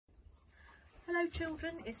Hello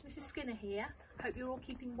children, it's Mrs. Skinner here. Hope you're all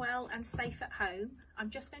keeping well and safe at home. I'm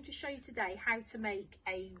just going to show you today how to make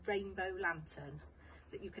a rainbow lantern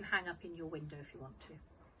that you can hang up in your window if you want to.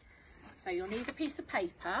 So you'll need a piece of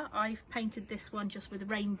paper. I've painted this one just with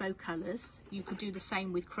rainbow colours. You could do the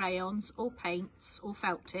same with crayons or paints or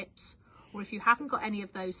felt tips, or if you haven't got any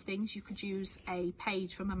of those things, you could use a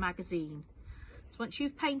page from a magazine. So once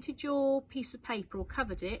you've painted your piece of paper or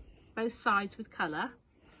covered it both sides with colour,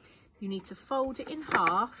 you need to fold it in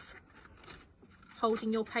half,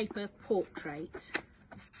 holding your paper portrait.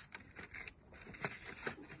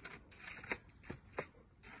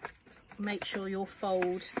 Make sure your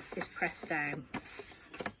fold is pressed down.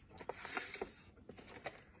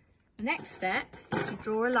 The next step is to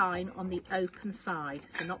draw a line on the open side,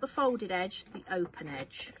 so not the folded edge, the open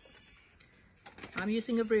edge. I'm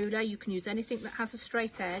using a ruler. You can use anything that has a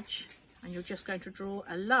straight edge, and you're just going to draw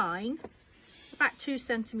a line about 2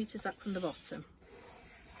 centimetres up from the bottom.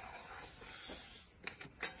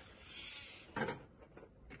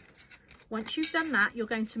 Once you've done that, you're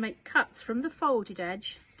going to make cuts from the folded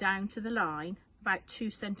edge down to the line about 2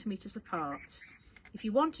 centimetres apart. If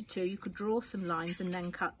you wanted to, you could draw some lines and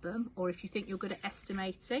then cut them, or if you think you're good at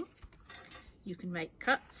estimating, you can make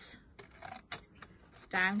cuts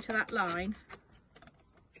down to that line.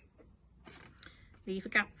 Leave a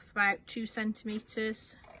gap of about 2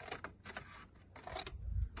 centimetres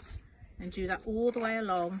and do that all the way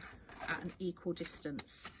along at an equal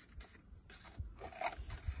distance.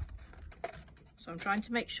 So I'm trying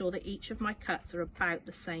to make sure that each of my cuts are about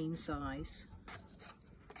the same size.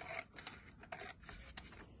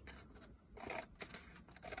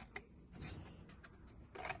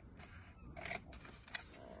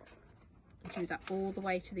 Do that all the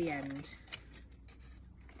way to the end.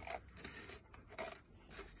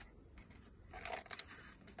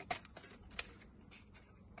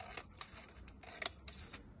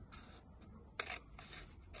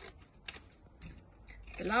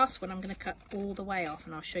 The last one I'm going to cut all the way off,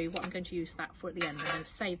 and I'll show you what I'm going to use that for at the end. I'm going to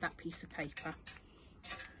save that piece of paper.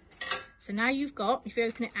 So now you've got, if you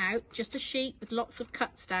open it out, just a sheet with lots of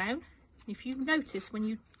cuts down. If you notice, when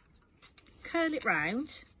you curl it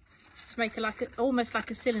round to make it like almost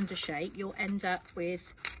like a cylinder shape, you'll end up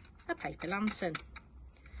with a paper lantern.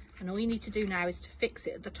 And all you need to do now is to fix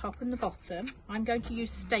it at the top and the bottom. I'm going to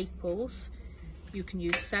use staples. You can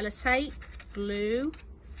use sellotape, glue,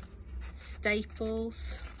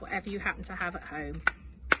 staples, whatever you happen to have at home.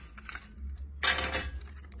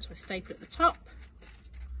 So I staple at the top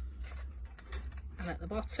and at the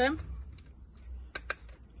bottom,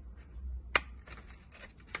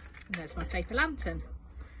 and there's my paper lantern.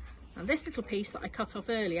 And this little piece that I cut off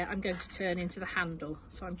earlier, I'm going to turn into the handle,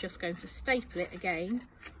 so I'm just going to staple it again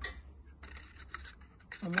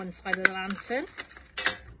on one side of the lantern,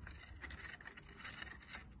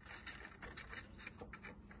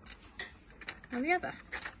 and the other.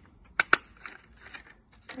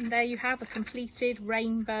 And there you have a completed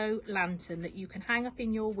rainbow lantern that you can hang up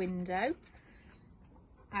in your window,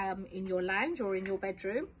 in your lounge or in your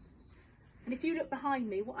bedroom. And if you look behind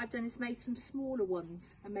me, what I've done is made some smaller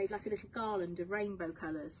ones and made like a little garland of rainbow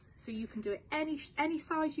colours. So you can do it any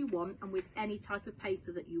size you want and with any type of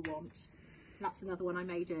paper that you want. And that's another one I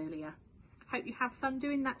made earlier. Hope you have fun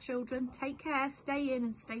doing that, children. Take care, stay in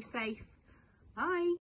and stay safe. Bye.